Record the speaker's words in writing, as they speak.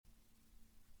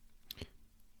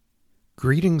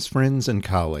Greetings, friends and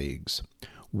colleagues.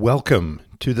 Welcome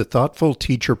to the Thoughtful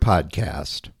Teacher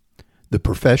Podcast, the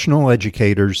professional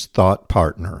educator's thought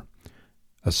partner,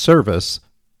 a service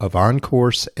of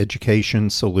OnCourse Education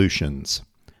Solutions.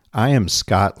 I am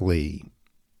Scott Lee.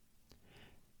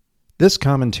 This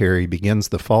commentary begins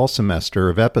the fall semester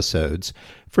of episodes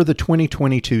for the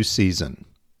 2022 season.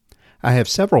 I have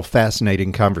several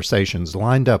fascinating conversations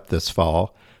lined up this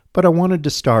fall, but I wanted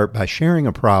to start by sharing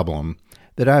a problem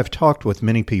that I've talked with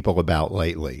many people about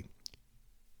lately.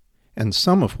 And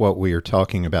some of what we are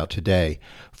talking about today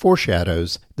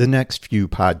foreshadows the next few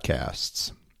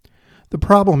podcasts. The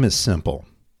problem is simple.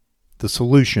 The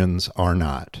solutions are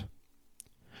not.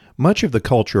 Much of the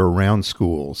culture around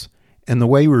schools and the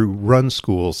way we run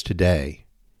schools today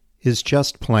is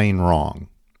just plain wrong.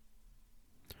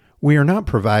 We are not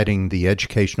providing the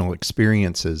educational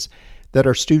experiences that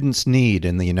our students need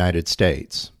in the United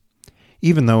States.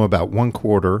 Even though about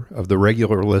 1/4 of the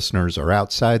regular listeners are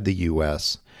outside the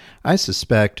U.S., I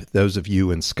suspect those of you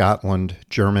in Scotland,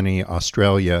 Germany,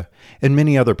 Australia, and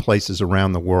many other places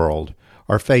around the world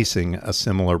are facing a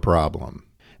similar problem.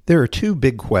 There are two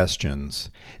big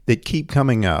questions that keep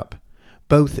coming up,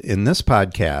 both in this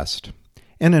podcast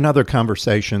and in other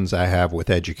conversations I have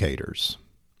with educators.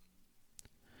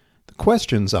 The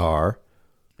questions are,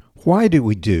 why do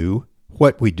we do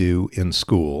what we do in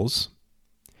schools?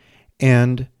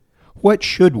 And what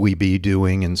should we be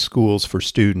doing in schools for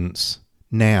students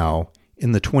now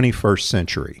in the 21st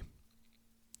century?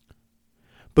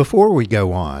 Before we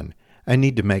go on, I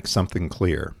need to make something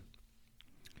clear.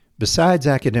 Besides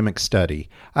academic study,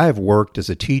 I have worked as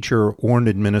a teacher or an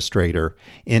administrator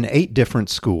in 8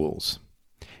 different schools.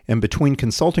 And between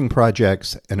consulting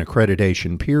projects and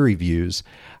accreditation peer reviews,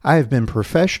 I have been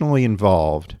professionally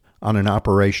involved on an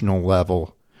operational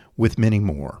level with many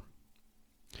more.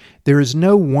 There is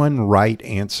no one right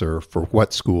answer for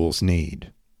what schools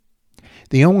need.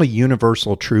 The only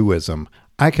universal truism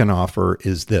I can offer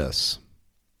is this.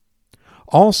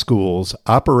 All schools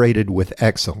operated with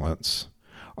excellence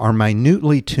are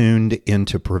minutely tuned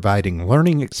into providing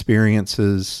learning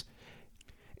experiences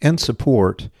and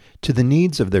support to the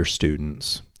needs of their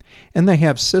students, and they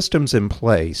have systems in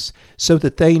place so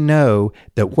that they know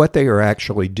that what they are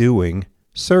actually doing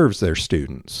serves their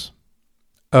students.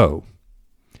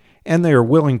 And they are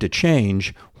willing to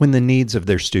change when the needs of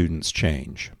their students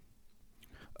change.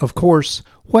 Of course,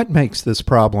 what makes this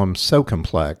problem so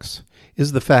complex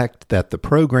is the fact that the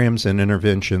programs and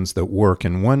interventions that work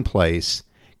in one place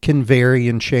can vary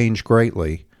and change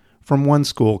greatly from one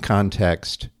school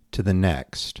context to the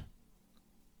next.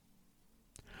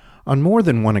 On more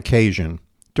than one occasion,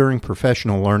 during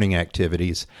professional learning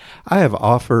activities, I have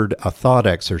offered a thought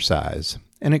exercise,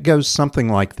 and it goes something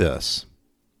like this.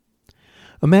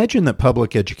 Imagine that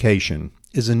public education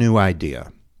is a new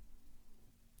idea.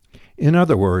 In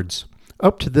other words,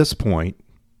 up to this point,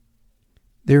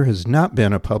 there has not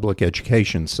been a public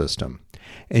education system,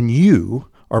 and you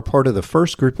are part of the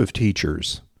first group of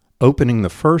teachers opening the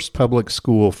first public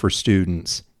school for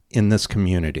students in this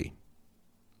community.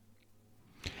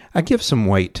 I give some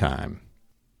wait time.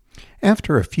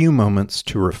 After a few moments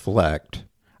to reflect,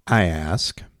 I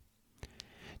ask,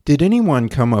 did anyone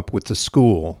come up with the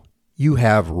school you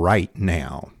have right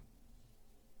now?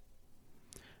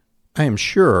 I am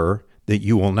sure that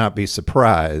you will not be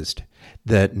surprised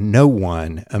that no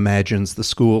one imagines the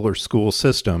school or school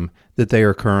system that they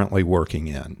are currently working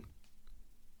in.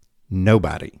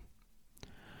 Nobody.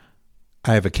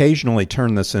 I have occasionally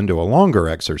turned this into a longer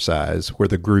exercise where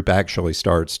the group actually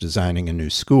starts designing a new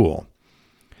school.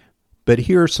 But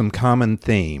here are some common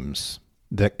themes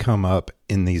that come up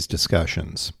in these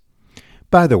discussions.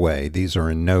 By the way, these are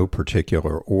in no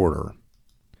particular order.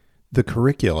 The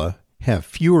curricula have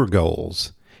fewer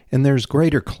goals, and there's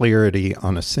greater clarity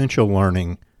on essential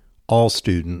learning all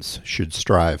students should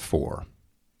strive for.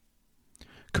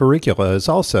 Curricula is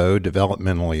also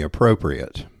developmentally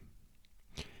appropriate.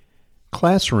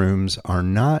 Classrooms are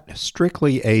not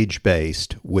strictly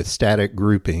age-based with static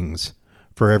groupings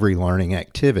for every learning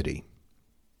activity.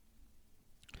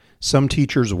 Some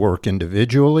teachers work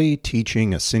individually,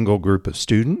 teaching a single group of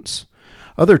students.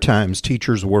 Other times,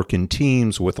 teachers work in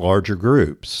teams with larger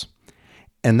groups,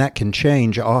 and that can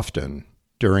change often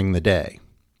during the day.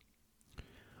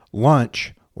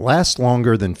 Lunch lasts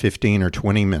longer than 15 or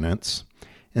 20 minutes,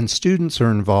 and students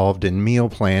are involved in meal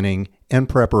planning and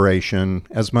preparation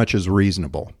as much as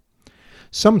reasonable.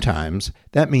 Sometimes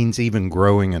that means even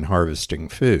growing and harvesting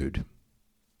food.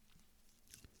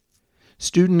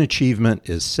 Student achievement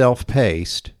is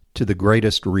self-paced to the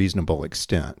greatest reasonable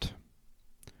extent.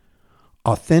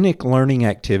 Authentic learning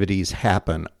activities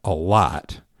happen a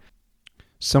lot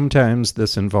Sometimes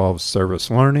this involves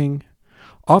service learning.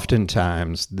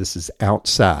 Oftentimes this is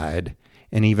outside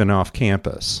and even off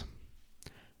campus.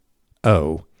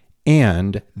 Oh,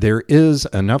 and there is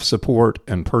enough support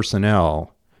and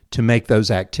personnel to make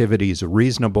those activities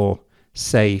reasonable,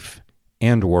 safe,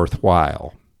 and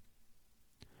worthwhile.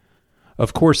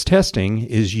 Of course, testing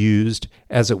is used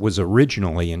as it was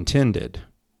originally intended,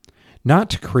 not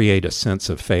to create a sense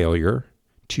of failure,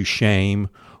 to shame,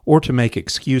 or to make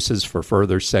excuses for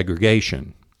further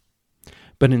segregation.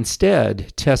 But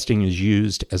instead, testing is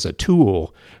used as a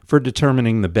tool for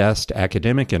determining the best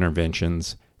academic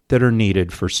interventions that are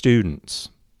needed for students.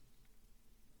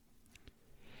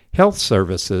 Health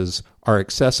services are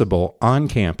accessible on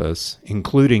campus,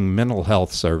 including mental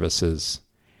health services,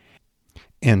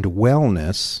 and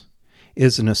wellness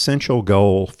is an essential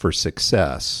goal for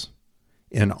success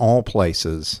in all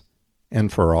places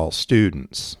and for all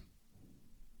students.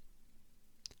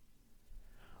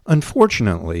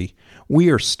 Unfortunately, we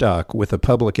are stuck with a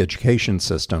public education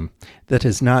system that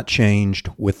has not changed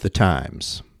with the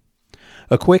times.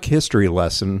 A quick history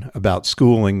lesson about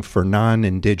schooling for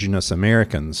non-Indigenous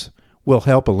Americans will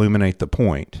help illuminate the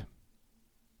point.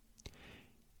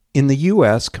 In the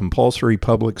U.S., compulsory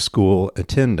public school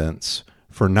attendance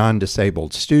for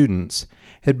non-disabled students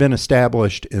had been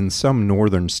established in some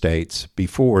northern states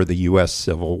before the U.S.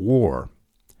 Civil War.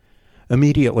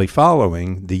 Immediately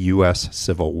following the U.S.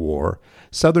 Civil War,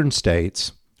 southern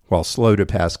states, while slow to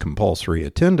pass compulsory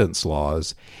attendance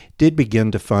laws, did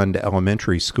begin to fund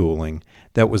elementary schooling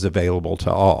that was available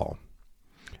to all.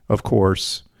 Of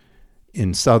course,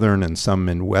 in southern and some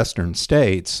Midwestern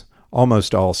states,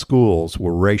 almost all schools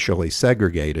were racially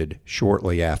segregated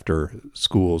shortly after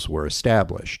schools were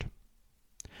established.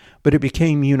 But it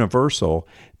became universal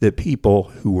that people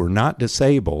who were not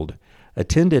disabled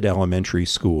attended elementary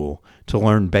school to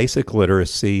learn basic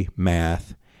literacy,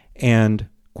 math, and,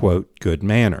 quote, good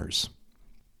manners.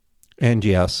 And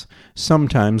yes,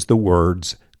 sometimes the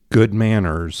words good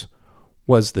manners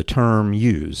was the term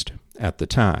used at the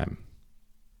time.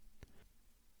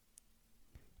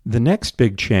 The next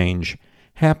big change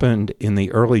happened in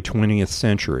the early 20th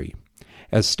century,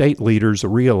 as state leaders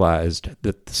realized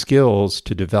that the skills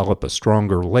to develop a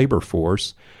stronger labor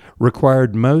force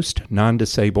required most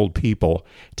non-disabled people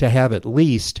to have at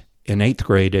least an 8th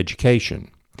grade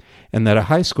education, and that a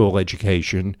high school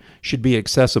education should be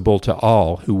accessible to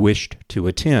all who wished to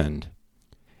attend,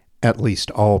 at least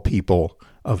all people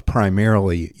of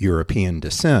primarily European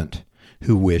descent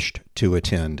who wished to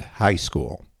attend high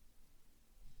school.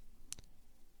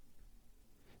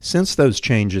 Since those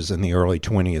changes in the early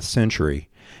 20th century,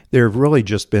 there have really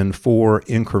just been 4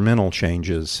 incremental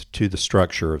changes to the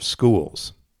structure of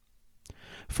schools.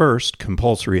 First,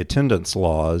 compulsory attendance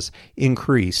laws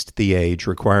increased the age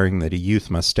requiring that a youth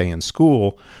must stay in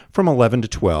school from 11 to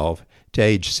 12 to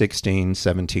age 16,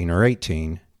 17, or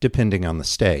 18, depending on the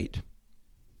state.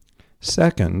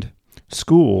 Second,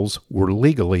 schools were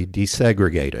legally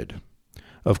desegregated.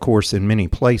 Of course, in many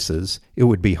places, it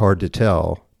would be hard to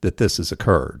tell that this has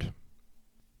occurred.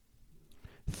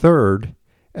 Third,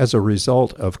 as a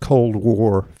result of Cold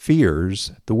War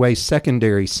fears, the way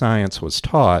secondary science was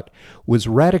taught was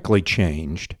radically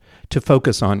changed to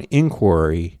focus on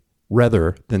inquiry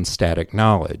rather than static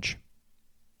knowledge.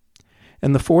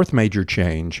 And the fourth major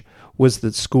change was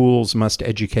that schools must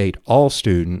educate all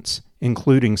students,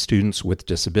 including students with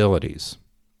disabilities.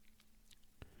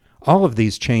 All of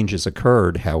these changes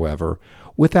occurred, however,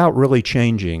 without really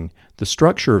changing the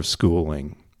structure of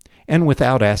schooling and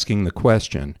without asking the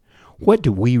question, what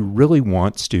do we really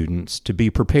want students to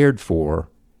be prepared for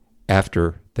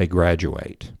after they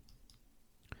graduate?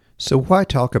 So why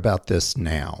talk about this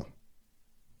now?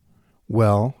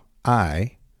 Well,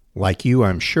 I, like you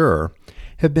I'm sure,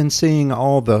 have been seeing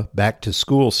all the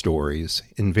back-to-school stories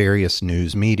in various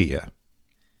news media.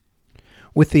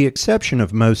 With the exception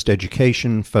of most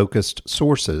education-focused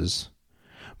sources,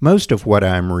 most of what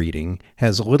I'm reading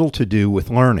has little to do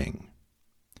with learning.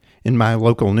 In my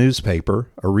local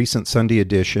newspaper, a recent Sunday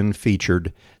edition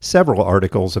featured several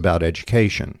articles about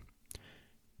education.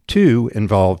 2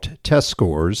 involved test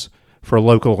scores for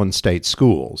local and state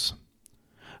schools.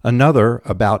 Another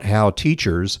about how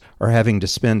teachers are having to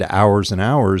spend hours and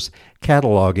hours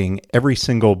cataloging every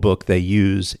single book they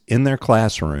use in their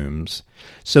classrooms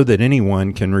so that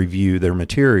anyone can review their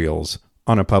materials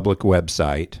on a public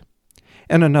website.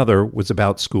 And another was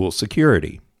about school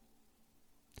security.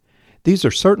 These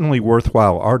are certainly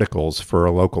worthwhile articles for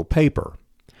a local paper,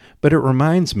 but it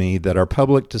reminds me that our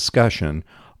public discussion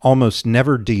almost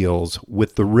never deals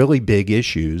with the really big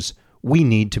issues we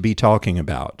need to be talking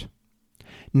about.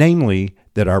 namely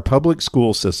that our public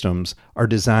school systems are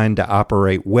designed to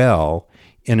operate well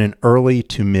in an early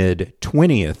to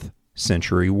mid-20th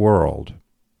century world,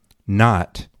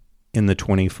 not in the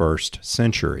 21st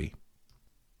century.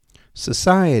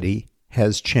 Society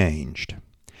has changed,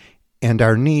 and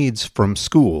our needs from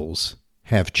schools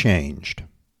have changed.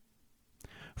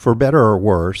 For better or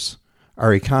worse,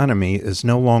 our economy is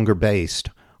no longer based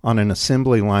on an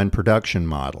assembly line production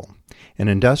model, and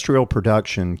industrial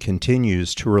production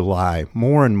continues to rely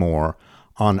more and more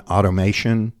on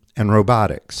automation and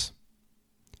robotics.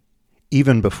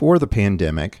 Even before the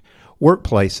pandemic,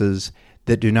 workplaces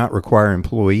that do not require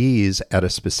employees at a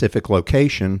specific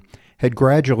location had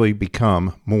gradually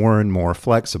become more and more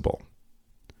flexible.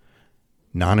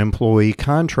 Non-employee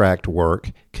contract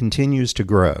work continues to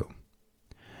grow.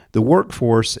 The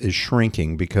workforce is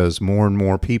shrinking because more and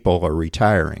more people are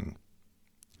retiring.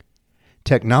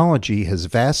 Technology has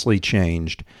vastly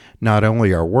changed not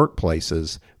only our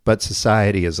workplaces, but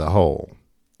society as a whole.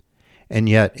 And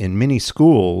yet, in many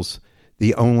schools,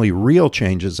 the only real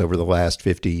changes over the last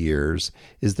 50 years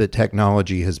is that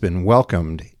technology has been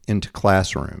welcomed into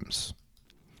classrooms.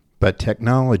 But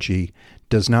technology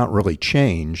does not really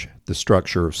change the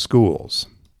structure of schools.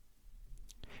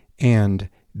 And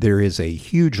there is a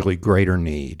hugely greater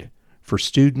need for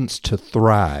students to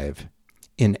thrive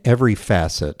in every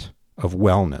facet of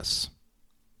wellness.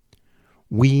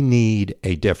 We need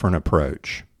a different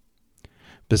approach.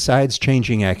 Besides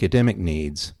changing academic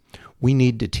needs, we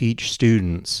need to teach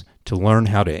students to learn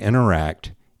how to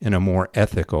interact in a more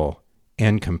ethical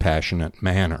and compassionate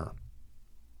manner.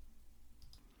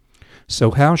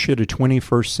 So how should a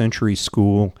 21st century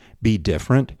school be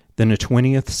different than a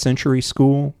 20th century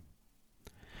school?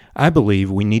 I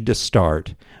believe we need to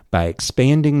start by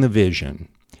expanding the vision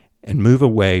and move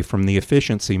away from the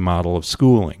efficiency model of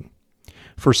schooling.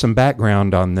 For some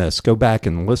background on this, go back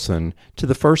and listen to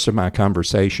the first of my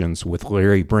conversations with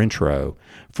Larry Brentrow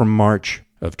from March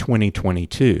of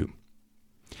 2022.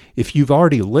 If you've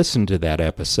already listened to that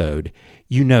episode,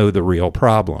 you know the real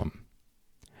problem.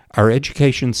 Our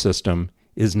education system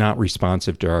is not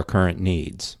responsive to our current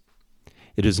needs.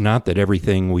 It is not that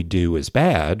everything we do is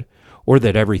bad or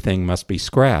that everything must be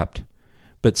scrapped,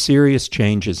 but serious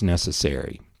change is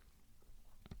necessary.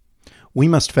 We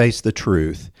must face the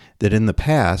truth that in the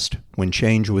past, when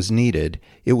change was needed,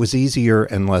 it was easier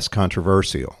and less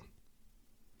controversial.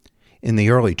 In the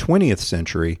early 20th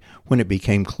century, when it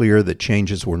became clear that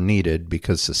changes were needed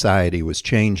because society was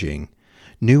changing,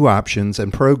 new options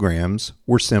and programs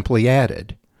were simply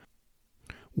added.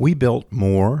 We built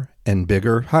more and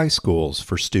bigger high schools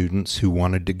for students who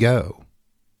wanted to go.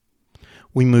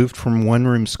 We moved from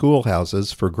one-room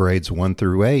schoolhouses for grades 1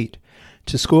 through 8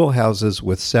 to schoolhouses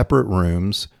with separate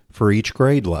rooms for each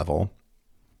grade level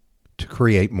to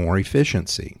create more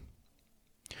efficiency.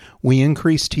 We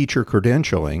increased teacher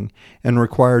credentialing and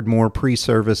required more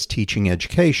pre-service teaching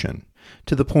education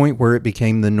to the point where it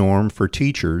became the norm for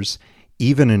teachers,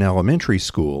 even in elementary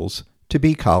schools, to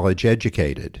be college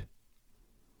educated.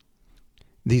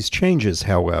 These changes,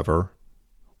 however,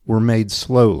 were made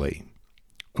slowly,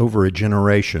 over a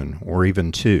generation or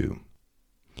even two.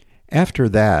 After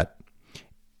that,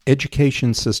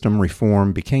 education system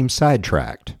reform became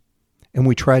sidetracked, and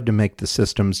we tried to make the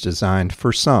systems designed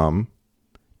for some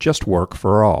just work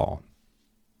for all.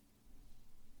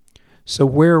 So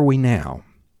where are we now?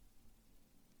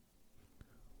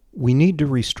 We need to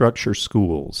restructure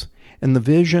schools, and the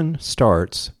vision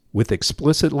starts with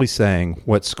explicitly saying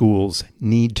what schools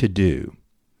need to do.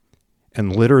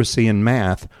 And literacy and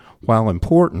math, while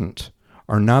important,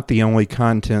 are not the only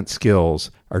content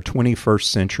skills our 21st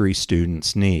century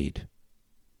students need.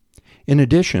 In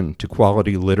addition to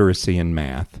quality literacy and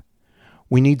math,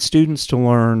 we need students to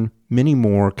learn many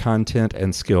more content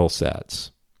and skill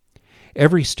sets.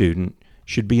 Every student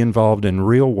should be involved in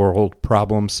real-world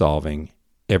problem solving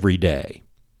every day.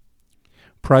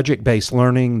 Project-based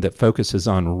learning that focuses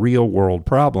on real-world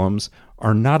problems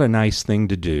are not a nice thing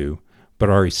to do, but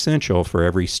are essential for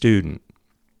every student.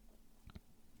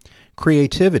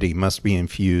 Creativity must be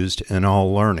infused in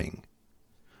all learning.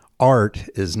 Art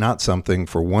is not something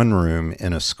for one room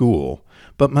in a school,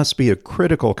 but must be a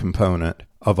critical component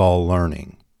of all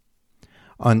learning.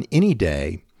 On any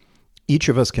day, each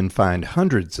of us can find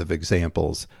hundreds of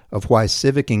examples of why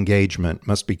civic engagement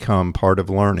must become part of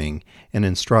learning and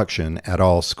instruction at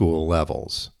all school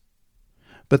levels.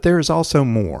 But there is also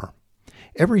more.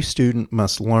 Every student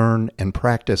must learn and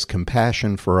practice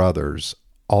compassion for others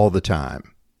all the time.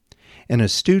 And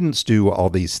as students do all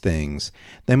these things,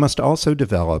 they must also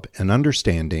develop an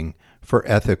understanding for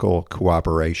ethical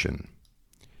cooperation.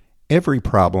 Every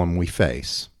problem we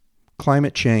face,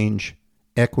 climate change,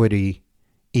 equity,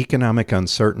 economic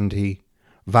uncertainty,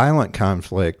 violent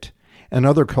conflict, and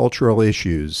other cultural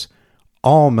issues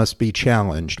all must be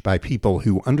challenged by people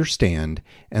who understand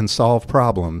and solve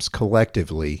problems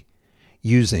collectively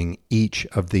using each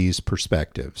of these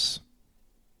perspectives.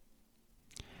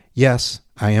 Yes,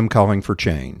 I am calling for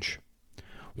change.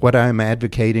 What I am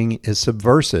advocating is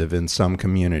subversive in some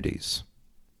communities.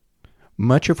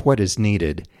 Much of what is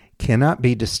needed cannot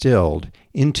be distilled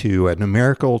into a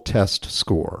numerical test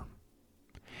score.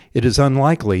 It is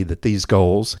unlikely that these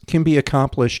goals can be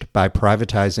accomplished by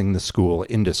privatizing the school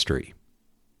industry.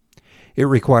 It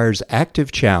requires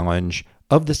active challenge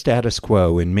of the status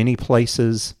quo in many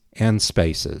places and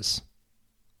spaces.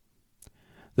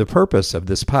 The purpose of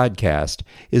this podcast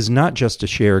is not just to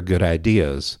share good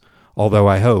ideas, although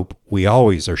I hope we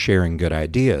always are sharing good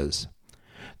ideas.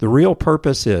 The real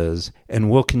purpose is, and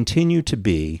will continue to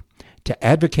be, to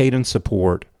advocate and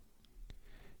support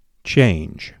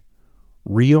change,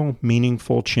 real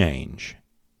meaningful change,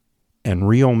 and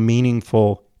real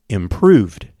meaningful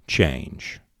improved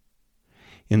change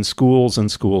in schools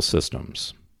and school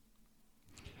systems.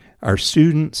 Our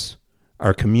students,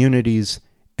 our communities,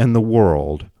 and the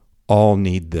world all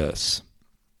need this.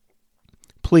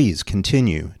 Please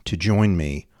continue to join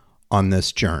me on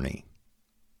this journey.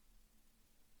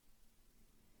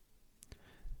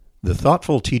 The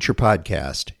Thoughtful Teacher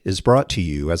Podcast is brought to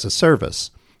you as a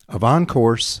service of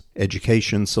On-Course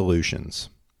Education Solutions.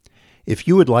 If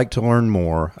you would like to learn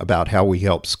more about how we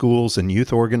help schools and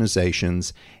youth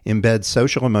organizations embed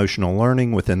social-emotional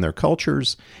learning within their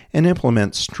cultures and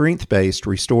implement strength-based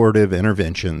restorative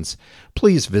interventions,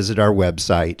 please visit our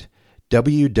website,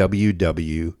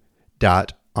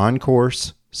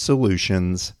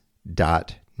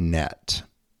 www.oncoursesolutions.net.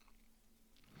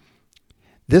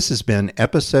 This has been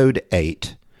Episode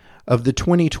 8 of the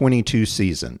 2022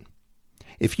 season.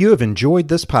 If you have enjoyed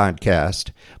this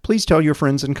podcast, please tell your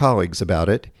friends and colleagues about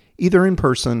it, either in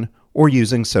person or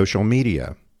using social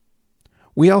media.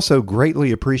 We also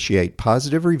greatly appreciate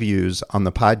positive reviews on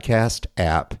the podcast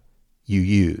app you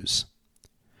use.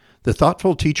 The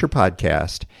Thoughtful Teacher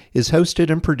Podcast is hosted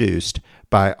and produced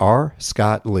by R.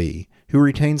 Scott Lee, who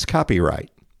retains copyright.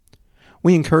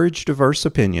 We encourage diverse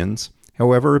opinions.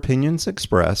 However, opinions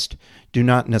expressed do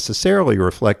not necessarily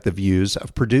reflect the views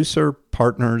of producer,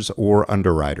 partners, or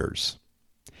underwriters.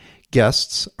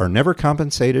 Guests are never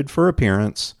compensated for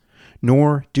appearance,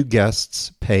 nor do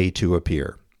guests pay to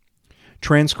appear.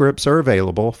 Transcripts are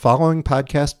available following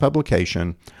podcast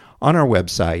publication on our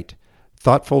website,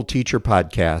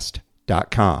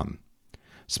 thoughtfulteacherpodcast.com.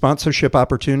 Sponsorship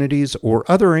opportunities or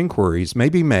other inquiries may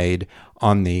be made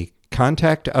on the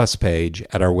Contact Us page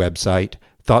at our website,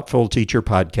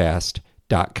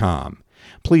 thoughtfulteacherpodcast.com.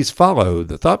 Please follow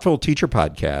the Thoughtful Teacher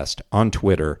Podcast on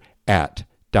Twitter at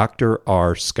Dr.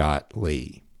 R. Scott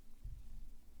Lee.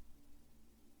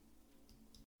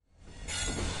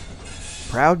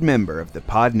 Proud member of the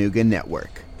Podnuga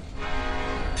Network.